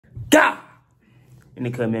And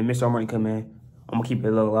they come in, Mr. Armani come in. I'm gonna keep it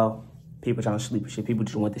a little low. People trying to sleep and shit. People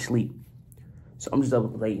just want to sleep. So I'm just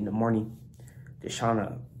up late in the morning, just trying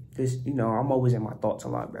to, you know, I'm always in my thoughts a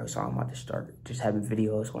lot, bro. So I'm about to start just having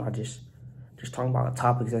videos when I just talking about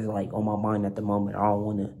topics that's like on my mind at the moment. I don't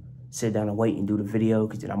want to sit down and wait and do the video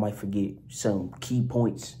because then I might forget some key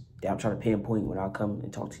points that I'm trying to pinpoint when I come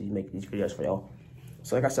and talk to you, make these videos for y'all.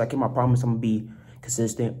 So like I said, I keep my promise. I'm gonna be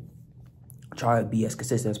consistent. Try to be as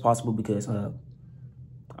consistent as possible because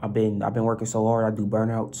I've been working so hard. I do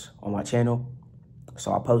burnouts on my channel,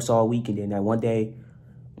 so I post all week, and then that one day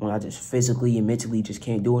when I just physically and mentally just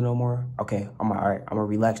can't do it no more, okay, I'm all right. I'm gonna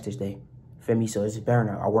relax this day. Feel me? So it's a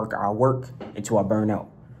burnout. I work until I burn out.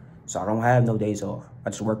 So I don't have no days off. I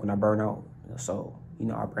just work when I burn out. So, you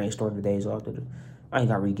know, I brainstorm the days off. I ain't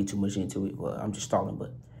gotta really get too much into it, but I'm just stalling.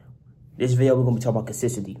 But this video, we're gonna be talking about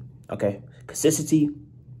consistency, okay? Consistency,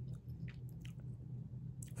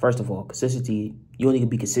 first of all, consistency, you only can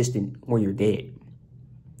be consistent when you're dead.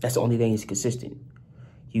 That's the only thing that's consistent.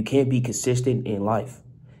 You can't be consistent in life.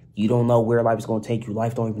 You don't know where life is gonna take you.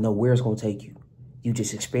 Life don't even know where it's gonna take you. You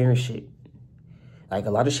just experience shit. Like,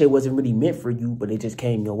 a lot of shit wasn't really meant for you, but it just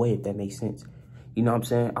came your way, if that makes sense. You know what I'm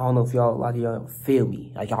saying? I don't know if y'all, a lot of y'all feel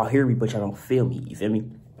me. Like, y'all hear me, but y'all don't feel me. You feel me?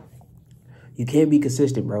 You can't be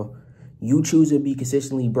consistent, bro. You choose to be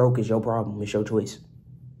consistently broke is your problem. It's your choice.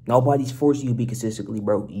 Nobody's forcing you to be consistently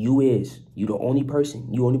broke. You is. You the only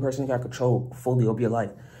person. You the only person that got control fully over your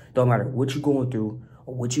life. Don't matter what you're going through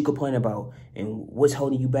or what you complain about and what's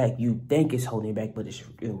holding you back. You think it's holding you back, but it's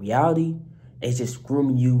in reality, it's just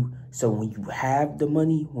grooming you. So when you have the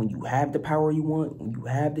money, when you have the power you want, when you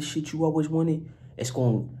have the shit you always wanted, it's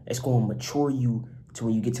going to mature you to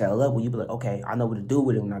when you get to that level. You be like, okay, I know what to do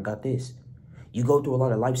with it when I got this. You go through a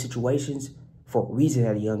lot of life situations for a reason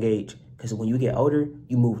at a young age. Because when you get older,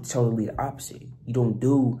 you move totally the opposite. You don't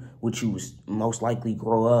do what you was most likely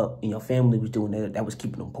grow up and your family was doing that was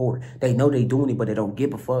keeping them poor. They know they doing it, but they don't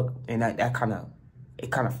give a fuck. And that kind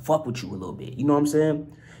of fuck with you a little bit. You know what I'm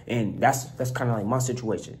saying? And that's kind of like my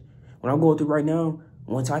situation. What I'm going through right now,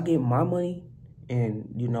 once I get my money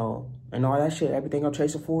and, you know, and all that shit, everything I'm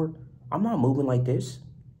chasing for, I'm not moving like this.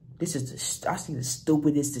 This is I see the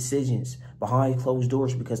stupidest decisions behind closed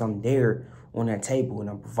doors because I'm there on that table and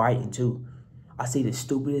I'm providing too. I see the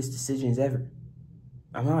stupidest decisions ever.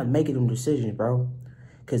 I'm not making them decisions, bro.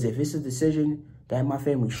 Because if it's a decision that my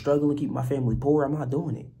family's struggling, keep my family poor, I'm not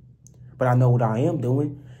doing it. But I know what I am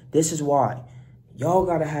doing. This is why. Y'all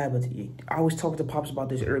gotta have it. I was talking to Pops about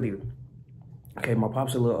this earlier. Okay, my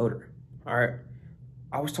Pops a little older. All right.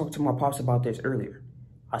 I was talking to my Pops about this earlier.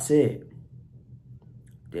 I said,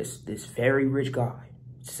 this very rich guy,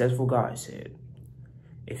 successful guy said,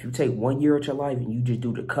 if you take 1 year of your life and you just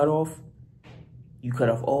do the cutoff, you cut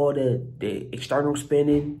off all the external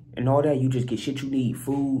spending and all that, you just get shit you need,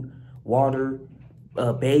 food, water,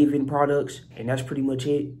 bathing products, and that's pretty much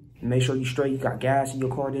it. Make sure you straight, you got gas in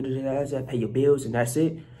your car, pay your bills, and that's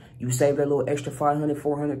it. You save that little extra $500,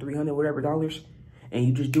 $400, $300, whatever dollars, and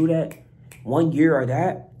you just do that. 1 year of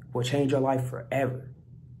that will change your life forever.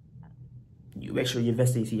 You make sure you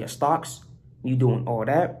invest in your stocks. You doing all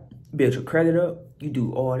that. Build your credit up. You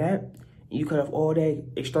do all that. You cut off all that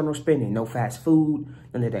external spending. No fast food.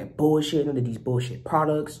 None of that bullshit. None of these bullshit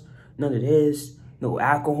products. None of this. No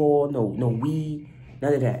alcohol. No weed.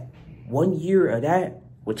 None of that. 1 year of that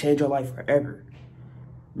will change your life forever.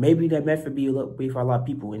 Maybe that method be for a lot of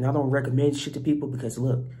people. And I don't recommend shit to people because,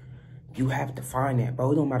 look, you have to find that,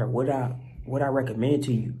 bro. It don't matter what I recommend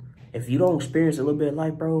to you. If you don't experience a little bit of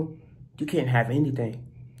life, bro, you can't have anything.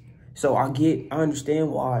 So I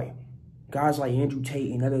understand why guys like Andrew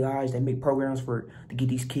Tate and other guys that make programs to get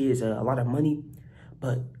these kids a lot of money.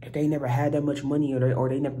 But if they never had that much money or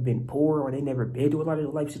they never been poor or they never been through a lot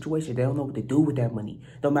of life situations, they don't know what to do with that money.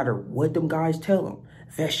 No matter what them guys tell them,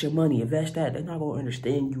 invest your money, invest that. They're not going to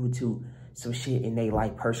understand you until some shit in their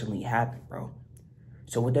life personally happen, bro.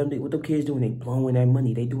 So what them kids doing, they blowing that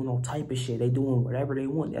money. They doing all type of shit. They doing whatever they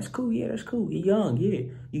want. That's cool. Yeah, that's cool. You're young. Yeah.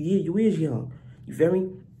 You is young. You feel me?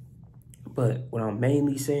 But what I'm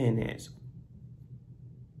mainly saying is,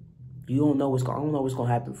 I don't know what's going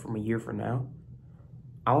to happen from a year from now.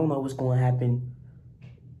 I don't know what's going to happen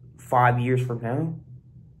 5 years from now.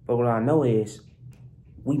 But what I know is,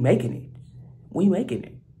 we making it. We making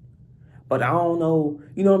it. But I don't know,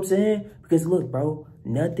 you know what I'm saying? Because look, bro,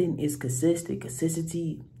 nothing is consistent.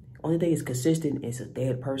 Consistency, only thing is consistent is a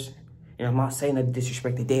dead person. And I'm not saying that to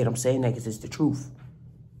disrespect the dead. I'm saying that because it's the truth.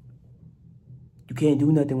 You can't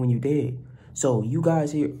do nothing when you're dead. So you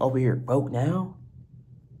guys over here broke now?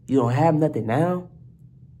 You don't have nothing now?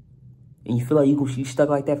 And you feel like you stuck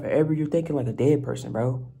like that forever? You're thinking like a dead person,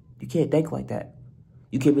 bro. You can't think like that.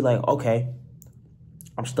 You can be like, okay,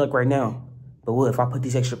 I'm stuck right now. But what if I put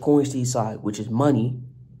these extra coins to the side, which is money,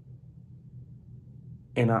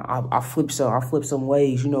 and I flip some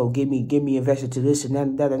ways, you know, get me invested to this and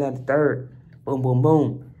that and that, the third. Boom, boom,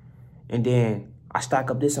 boom. And then I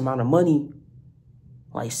stack up this amount of money,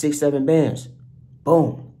 like 6, 7 bands.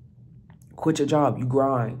 Boom. Quit your job. You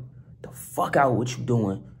grind the fuck out what you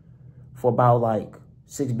doing for about like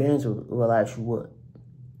 6 bands will last you what?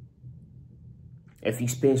 If you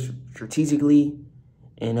spend strategically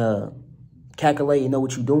and calculate and know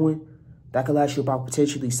what you're doing, that could last you about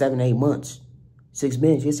potentially 7, 8 months. 6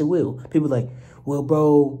 bands, yes it will. People like, well,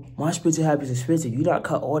 bro, my expensive habit is expensive. You gotta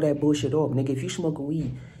cut all that bullshit off, nigga. If you smoking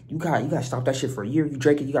weed, you gotta stop that shit for a year. You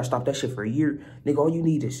drink it, you gotta stop that shit for a year, nigga.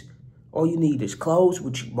 All you need is clothes,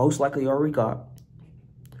 which you most likely already got.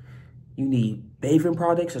 You need bathing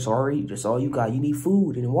products. That's all you got. You need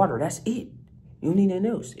food and water. That's it. You don't need nothing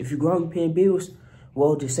else. If you're growing, paying bills,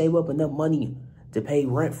 well, just save up enough money to pay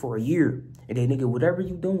rent for a year. And then, nigga, whatever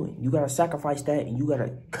you doing, you got to sacrifice that and you got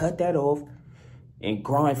to cut that off and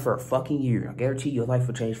grind for a fucking year. I guarantee your life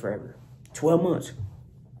will change forever. 12 months.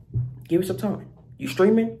 Give it some time. You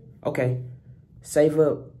streaming? Okay. Save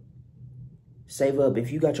up. Save up.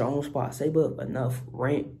 If you got your own spot, save up enough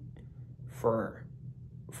rent for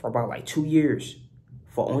about like 2 years.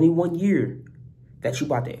 For only 1 year that you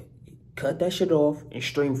about to cut that shit off and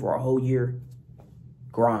stream for a whole year.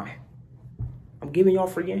 Grind. I'm giving y'all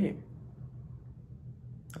free game.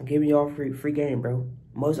 I'm giving y'all free game, bro.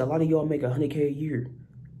 A lot of y'all make 100K a year.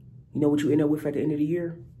 You know what you end up with at the end of the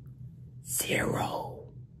year? 0.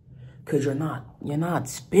 Cause you're not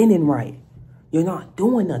spending right. You're not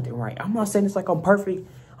doing nothing right. I'm not saying it's like I'm perfect.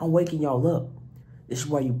 I'm waking y'all up. This is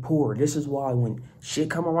why you poor. This is why when shit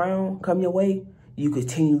come your way, you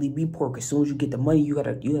continually be poor. Cause as soon as you get the money, you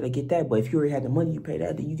gotta get that. But if you already had the money, you pay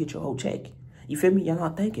that, then you get your whole check. You feel me? Y'all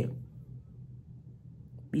not thinking.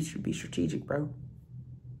 Be strategic, bro.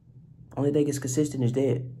 Only thing is consistent is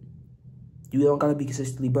dead. You don't gotta be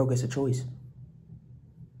consistently broke. It's a choice.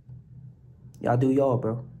 Y'all do y'all,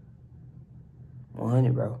 bro.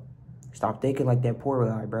 100, bro. Stop thinking like that poor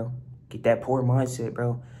guy, bro. Get that poor mindset,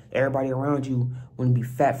 bro. Everybody around you want to be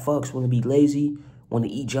fat fucks, want to be lazy, want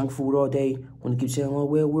to eat junk food all day, want to keep saying, oh,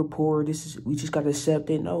 well, we're poor. We just got to accept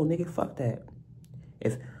it. No, nigga, fuck that.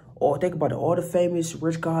 Think about it. All the famous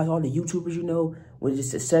rich guys, all the YouTubers you know, would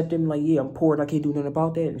just accept them like, yeah, I'm poor and I can't do nothing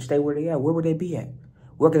about that and stay where they at. Where would they be at?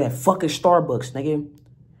 Working at fucking Starbucks, nigga.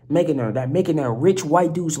 Making that rich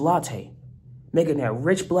white dude's latte. Making that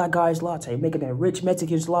rich black guy's latte. Making that rich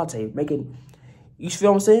Mexican's latte. You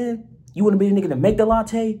feel what I'm saying? You want to be the nigga to make the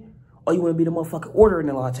latte? Or you want to be the motherfucker ordering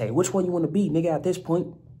the latte? Which one you want to be, nigga, at this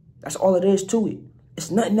point? That's all it is to it.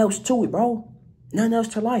 It's nothing else to it, bro. Nothing else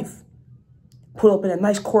to life. Pull up in a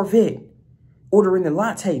nice Corvette. Ordering the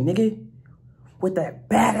latte, nigga. With that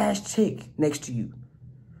badass chick next to you.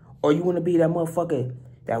 Or you want to be that motherfucker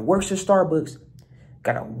that works at Starbucks.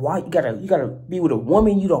 You gotta be with a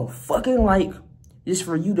woman you don't fucking like. Just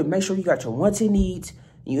for you to make sure you got your wants and needs.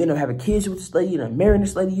 And you end up having kids with this lady and marrying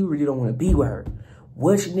this lady. You really don't want to be with her.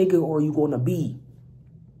 Which nigga are you going to be?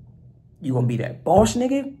 You going to be that boss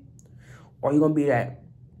nigga? Or you going to be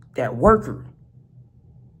that worker?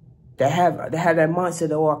 That have that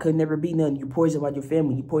mindset, oh, I could never be nothing. You poison about your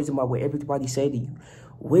family. You poison about what everybody say to you.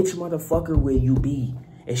 Which motherfucker will you be?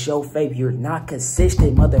 It's your fate. You're not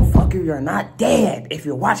consistent, motherfucker. You're not dead. If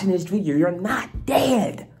you're watching this video, you're not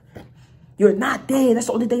dead. You're not dead. That's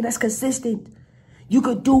the only thing that's consistent. You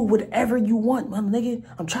could do whatever you want, my nigga.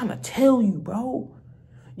 I'm trying to tell you, bro.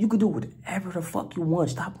 You could do whatever the fuck you want.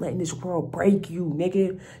 Stop letting this world break you,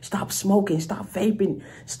 nigga. Stop smoking. Stop vaping.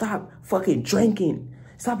 Stop fucking drinking.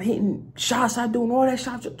 Stop hitting shots. Stop doing all that.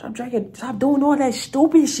 Stop drinking. Stop doing all that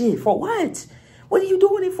stupid shit. For what? What are you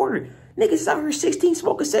doing it for? Niggas out here 16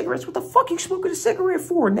 smoking cigarettes. What the fuck you smoking a cigarette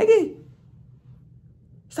for, nigga?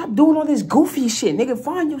 Stop doing all this goofy shit, nigga.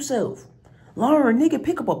 Find yourself. Learn, nigga.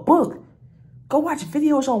 Pick up a book. Go watch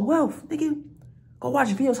videos on wealth, nigga. Go watch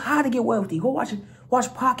videos how to get wealthy. Go watch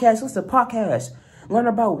podcasts. Listen to podcasts. Learn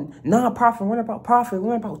about non-profit. Learn about profit.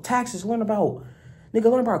 Learn about taxes. Learn about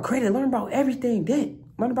credit. Learn about everything. Debt.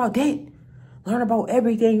 Learn about debt. Learn about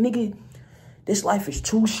everything, nigga. This life is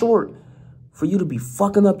too short for you to be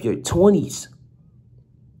fucking up your 20s.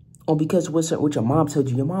 Or because what your mom told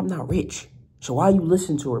you. Your mom not rich. So why you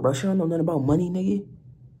listen to her, bro? She don't know nothing about money, nigga.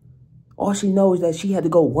 All she knows is that she had to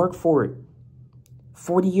go work for it.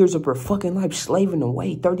 40 years of her fucking life slaving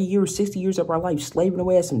away. 30 years, 60 years of her life slaving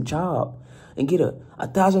away at some job. And get a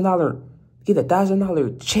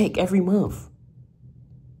 $1,000 check every month.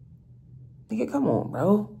 Nigga, come on,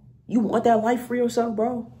 bro. You want that life for yourself,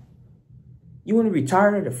 bro? You want to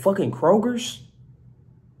retire at the fucking Kroger's?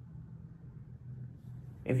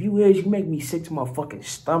 If you is, you make me sick to my fucking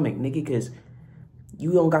stomach, nigga, because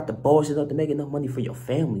you don't got the balls enough to make enough money for your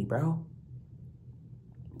family, bro.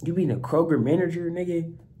 You being a Kroger manager,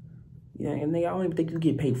 nigga. You know, and nigga, I don't even think you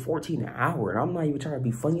get paid $14 an hour. And I'm not even trying to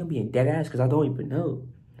be funny. I'm being dead ass because I don't even know.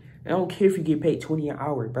 And I don't care if you get paid $20 an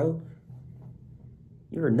hour, bro.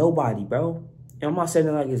 You're a nobody, bro. And I'm not saying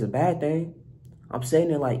it like it's a bad thing. I'm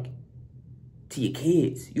saying it like to your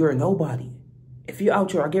kids. You're a nobody. If you're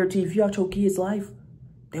out your, I guarantee if you're out your kid's life,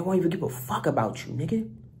 they won't even give a fuck about you, nigga.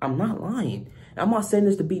 I'm not lying. And I'm not saying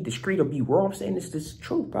this to be discreet or be raw. I'm saying this is the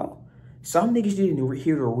truth, bro. Some niggas didn't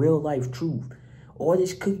hear the real life truth. All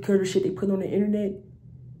this cookie cutter shit they put on the internet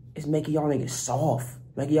is making y'all niggas soft.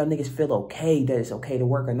 Making y'all niggas feel okay that it's okay to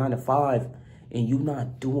work a 9 to 5 and you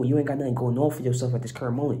ain't got nothing going on for yourself at this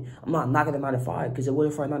current moment. I'm not knocking the 9 to 5 because if it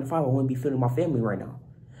wasn't for a 9 to 5, I wouldn't be feeling my family right now.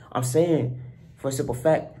 I'm saying, for a simple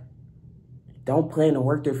fact, don't plan to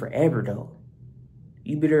work there forever though.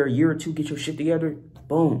 You be there a year or two, get your shit together,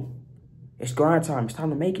 boom. It's grind time. It's time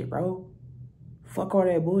to make it, bro. Fuck all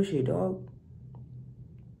that bullshit, dog.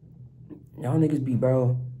 Y'all niggas be,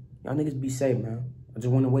 bro. Y'all niggas be safe, man. I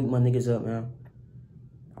just want to wake my niggas up, man.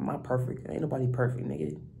 I'm not perfect. Ain't nobody perfect,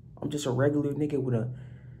 nigga. I'm just a regular nigga with a...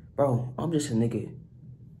 Bro, I'm just a nigga.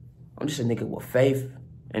 I'm just a nigga with faith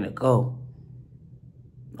and a goal.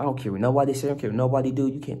 I don't care what nobody say. I don't care what nobody do.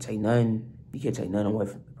 You can't take nothing. You can't take nothing away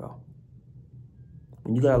from me, bro.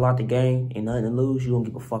 When you got a lot to gain and nothing to lose, you don't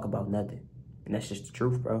give a fuck about nothing. And that's just the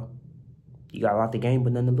truth, bro. You got a lot to gain,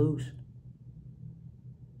 but nothing to lose.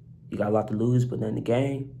 You got a lot to lose, but nothing to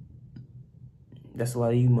gain. That's a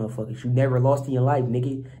lot of you motherfuckers. You never lost in your life,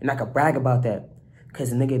 nigga. And I can brag about that. Because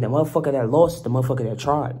the nigga, the motherfucker that lost is the motherfucker that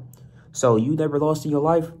tried. So you never lost in your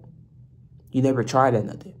life. You never tried at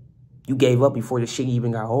nothing. You gave up before the shit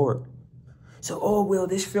even got hard. So, oh, well,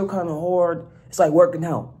 this feel kind of hard. It's like working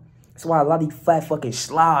out. That's why a lot of these fat fucking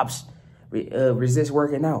slobs resist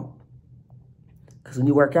working out. Because when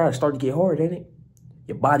you work out, it starts to get hard, ain't it?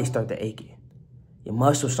 Your body starts to ache. Your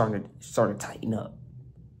muscles start to tighten up.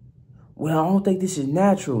 Well, I don't think this is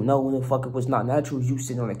natural. No, when the fuck it was not natural, you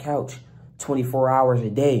sitting on the couch 24 hours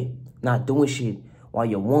a day, not doing shit, while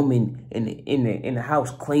your woman in the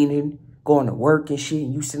house cleaning, going to work and shit,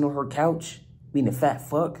 and you sitting on her couch, being a fat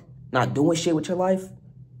fuck, not doing shit with your life.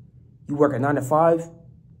 You work a 9 to 5,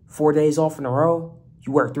 4 days off in a row.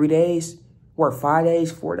 You work 3 days, work 5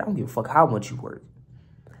 days, 4 days. I don't give a fuck how much you work.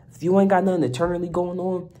 If you ain't got nothing eternally going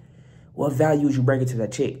on, what values you bringing to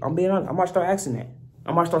that chick? I'm being honest. I might start asking that.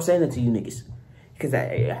 I might start saying that to you niggas. Because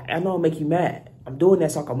I know I'll make you mad. I'm doing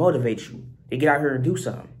that so I can motivate you to get out here and do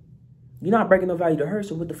something. You're not bringing no value to her,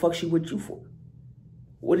 so what the fuck she with you for?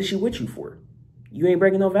 What is she with you for? You ain't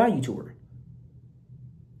bringing no value to her.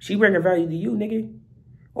 She bringing value to you, nigga.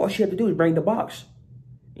 All she have to do is bring the box.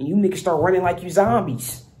 And you niggas start running like you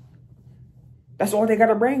zombies. That's all they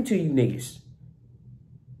gotta bring to you niggas.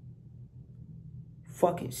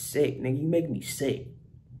 Fucking sick, nigga. You make me sick.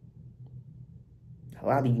 A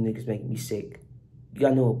lot of you niggas make me sick. You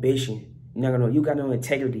got no ambition. You got no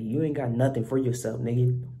integrity. You ain't got nothing for yourself, nigga.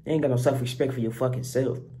 You ain't got no self-respect for your fucking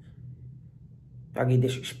self. Y'all get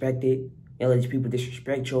disrespected. Y'all let these people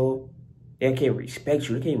disrespect y'all. They can't respect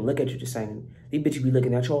you. They can't even look at you the same. These bitches be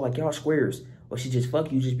looking at y'all like y'all squares. Or she just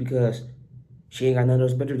fuck you just because she ain't got nothing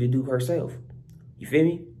else better to do herself. You feel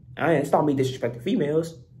me? I ain't stop me disrespecting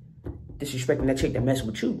females. Disrespecting that chick that mess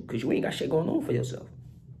with you. Because you ain't got shit going on for yourself.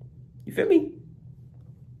 You feel me?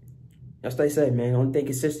 That's what they say, man. The only thing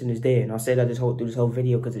consistent is dead. And I'll say that through this whole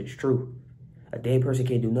video because it's true. A dead person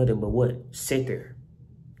can't do nothing but what? Sit there.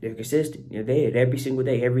 They're consistent. They're dead every single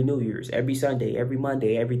day, every New Year's, every Sunday, every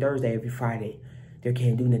Monday, every Thursday, every Friday. They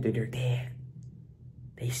can't do nothing. They're dead.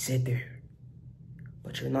 They sit there.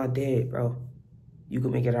 But you're not dead, bro. You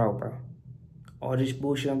can make it out, bro. All this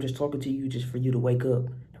bullshit I'm just talking to you just for you to wake up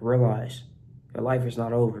and realize your life is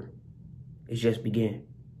not over. It's just beginning.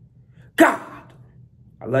 God!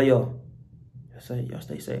 I love y'all. Y'all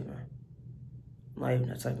stay safe, man. I'm not even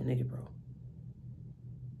that type of nigga, bro.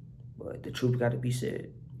 But the truth got to be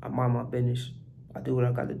said. I mind my business. I do what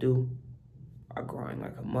I got to do. I grind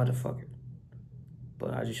like a motherfucker.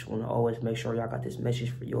 But I just want to always make sure y'all got this message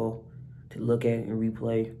for y'all to look at and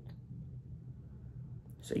replay.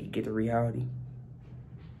 So you get the reality.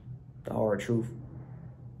 The hard truth.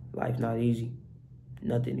 Life not easy.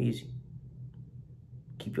 Nothing easy.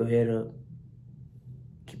 Keep your head up.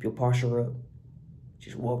 Keep your posture up.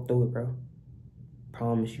 Just walk through it, bro.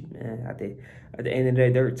 Promise you, man. At the end of the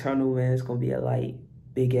day, their tunnel, man, it's going to be a light.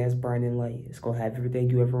 Big ass burning light. It's going to have everything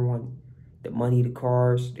you ever wanted. The money, the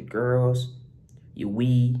cars, the girls, your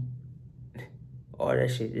weed, all that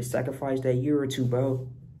shit. Just sacrifice that year or two, bro.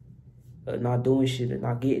 Not doing shit and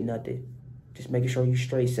not getting nothing. Just making sure you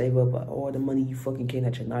straight. Save up all the money you fucking can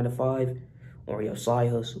at your 9 to 5 or your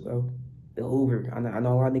side hustle, bro. The Uber. I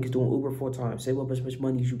know a lot of niggas doing Uber full time. Save up as much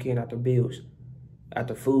money as you can after bills,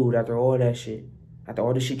 after food, after all that shit, after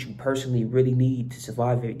all the shit you personally really need to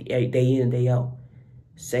survive day in and day out.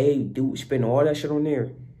 Save, spend all that shit on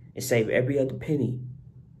there and save every other penny.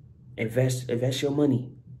 Invest your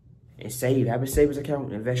money and save. Have a savings account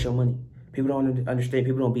and invest your money. People don't understand.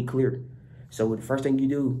 People don't be clear. So the first thing you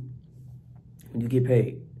do when you get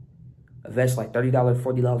paid, invest like $30, $40,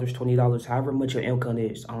 $20, however much your income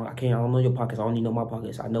is. I don't know your pockets. I only know my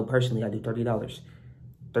pockets. I know personally I do $30.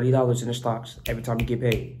 $30 in the stocks every time you get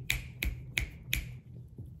paid.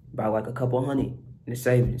 Buy like a couple hundred in the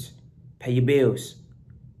savings. Pay your bills.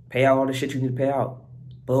 Pay out all the shit you need to pay out.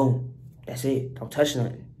 Boom. That's it. Don't touch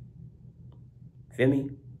nothing. Feel me?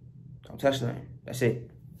 Don't touch nothing. That's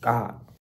it. God.